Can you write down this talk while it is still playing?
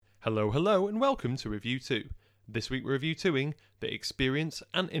Hello, hello, and welcome to Review 2. This week we're Review 2ing the eXPERIENCE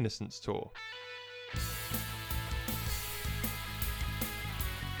and iNNOCENCE tour.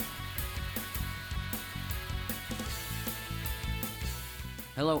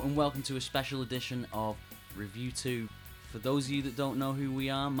 Hello and welcome to a special edition of Review 2. For those of you that don't know who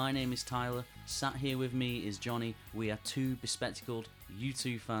we are, my name is Tyler. Sat here with me is Johnny. We are two bespectacled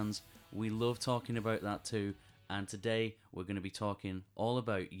U2 fans. We love talking about that too. And today we're going to be talking all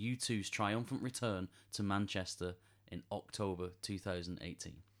about U2's triumphant return to Manchester in October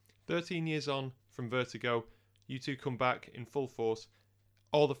 2018. 13 years on from Vertigo, U2 come back in full force.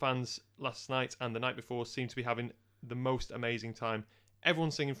 All the fans last night and the night before seemed to be having the most amazing time.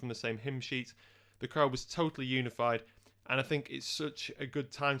 Everyone singing from the same hymn sheet. The crowd was totally unified. And I think it's such a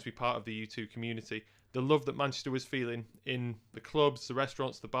good time to be part of the U2 community. The love that Manchester was feeling in the clubs, the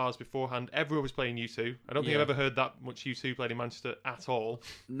restaurants, the bars beforehand. Everyone was playing U2. I don't think I've ever heard that much U2 played in Manchester at all.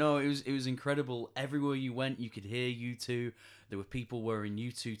 No, it was incredible. Everywhere you went, you could hear U2. There were people wearing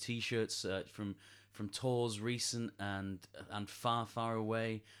U2 t-shirts from tours recent and far, far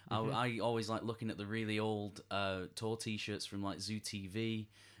away. Mm-hmm. I always like looking at the really old tour t-shirts from like Zoo TV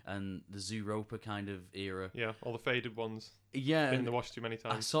and the Zooropa kind of era. Yeah, all the faded ones. Yeah. Been in the wash too many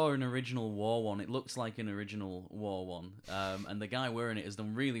times. I saw an original War one. It looks like an original War one. And the guy wearing it has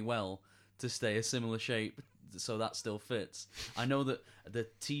done really well to stay a similar shape, so that still fits. I know that the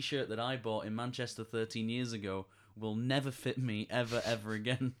t-shirt that I bought in Manchester 13 years ago will never fit me ever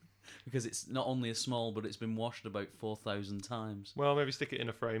again. Because it's not only a small, but it's been washed about 4,000 times. Well, maybe stick it in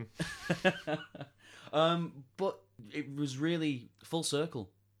a frame. But it was really full circle.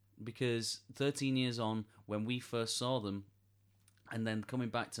 Because 13 years on, when we first saw them, and then coming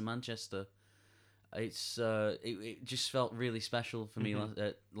back to Manchester, it just felt really special for me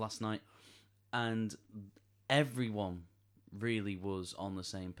last night. And everyone really was on the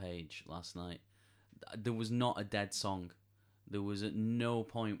same page last night. There was not a dead song. There was at no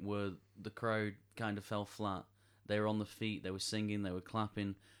point where the crowd kind of fell flat. They were on the feet, they were singing, they were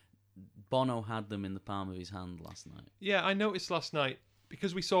clapping. Bono had them in the palm of his hand last night. Yeah, I noticed last night,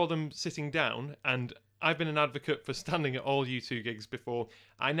 because we saw them sitting down, and I've been an advocate for standing at all U2 gigs before.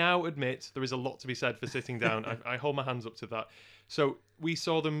 I now admit there is a lot to be said for sitting down. I hold my hands up to that. So we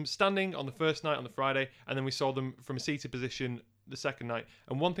saw them standing on the first night on the Friday, and then we saw them from a seated position the second night.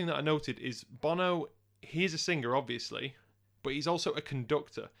 And one thing that I noted is Bono, he is a singer, obviously, but he's also a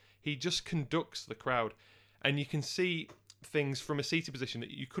conductor. He just conducts the crowd. And you can see things from a seated position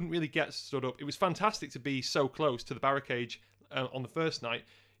that you couldn't really get stood up. It was fantastic to be so close to the barricade on the first night.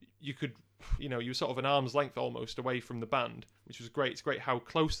 You could, you were sort of an arm's length almost away from the band, which was great. It's great how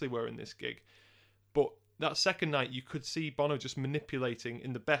close they were in this gig. But that second night, you could see Bono just manipulating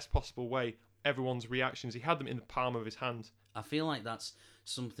in the best possible way everyone's reactions. He had them in the palm of his hand. I feel like that's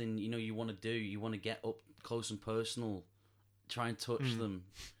something, you want to do. You want to get up close and personal, try and touch them,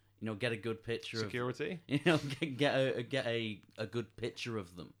 get a good picture security. Get a good picture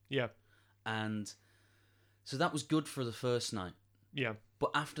of them. Yeah. And so that was good for the first night. Yeah.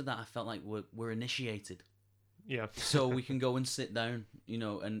 But after that, I felt like we're initiated. Yeah. So we can go and sit down,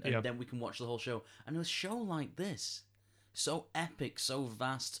 and then we can watch the whole show. And a show like this, so epic, so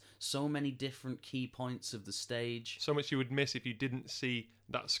vast, so many different key points of the stage. So much you would miss if you didn't see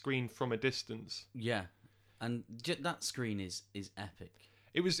that screen from a distance. Yeah. And that screen is epic.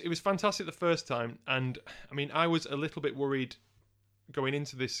 It was fantastic the first time, and I mean, I was a little bit worried going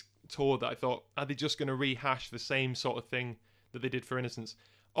into this tour that I thought, are they just going to rehash the same sort of thing that they did for iNNOCENCE?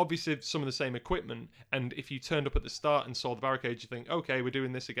 Obviously, some of the same equipment, and if you turned up at the start and saw the barricade, you think, okay, we're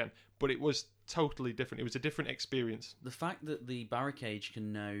doing this again. But it was totally different. It was a different experience. The fact that the barricade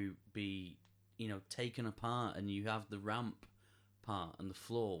can now be, taken apart, and you have the ramp part and the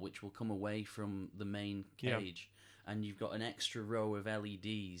floor, which will come away from the main cage, and you've got an extra row of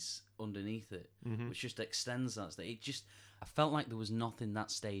LEDs underneath it, which just extends that stage. I felt like there was nothing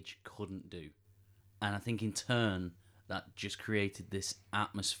that stage couldn't do, and I think in turn that just created this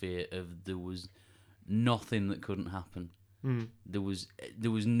atmosphere of there was nothing that couldn't happen. There was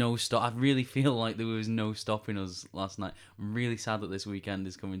no stop. I really feel like there was no stopping us last night. I'm really sad that this weekend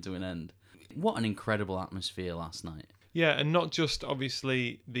is coming to an end. What an incredible atmosphere last night. Yeah, and not just,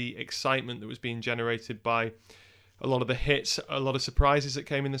 obviously, the excitement that was being generated by a lot of the hits, a lot of surprises that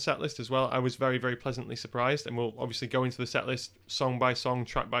came in the setlist as well. I was very, very pleasantly surprised, and we'll obviously go into the setlist song by song,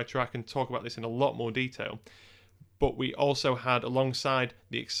 track by track, and talk about this in a lot more detail. But we also had, alongside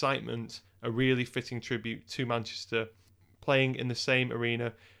the excitement, a really fitting tribute to Manchester, playing in the same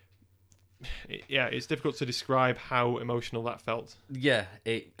arena. It's difficult to describe how emotional that felt. Yeah,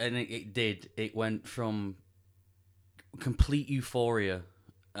 it did. It went from complete euphoria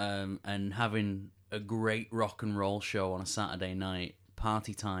and having a great rock and roll show on a Saturday night,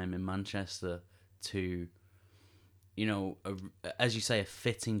 party time in Manchester, to, you know, as you say, a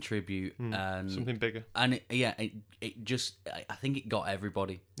fitting tribute and something bigger. And it just, I think it got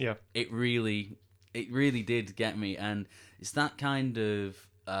everybody. Yeah, it really did get me, and it's that kind of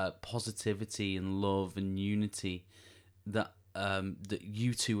positivity and love and unity that that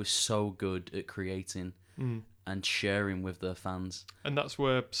U2 are so good at creating and sharing with their fans. And that's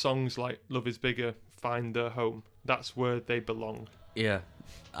where songs like Love Is Bigger find their home. That's where they belong. Yeah,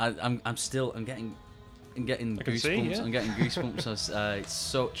 I'm getting goosebumps. See, yeah. I'm getting goosebumps. It's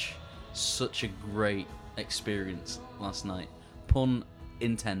such a great experience last night. Pun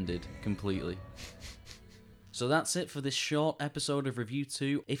intended, completely. So that's it for this short episode of Review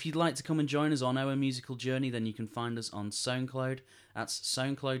 2. If you'd like to come and join us on our musical journey, then you can find us on SoundCloud. That's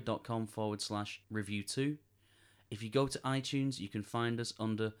soundcloud.com/Review2. If you go to iTunes, you can find us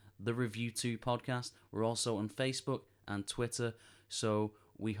under the Review 2 podcast. We're also on Facebook and Twitter. So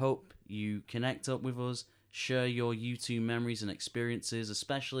we hope you connect up with us, share your U2 memories and experiences,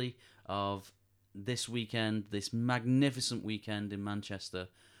 especially of this weekend, this magnificent weekend in Manchester.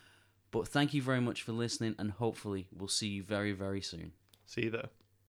 But thank you very much for listening, and hopefully we'll see you very, very soon. See you there.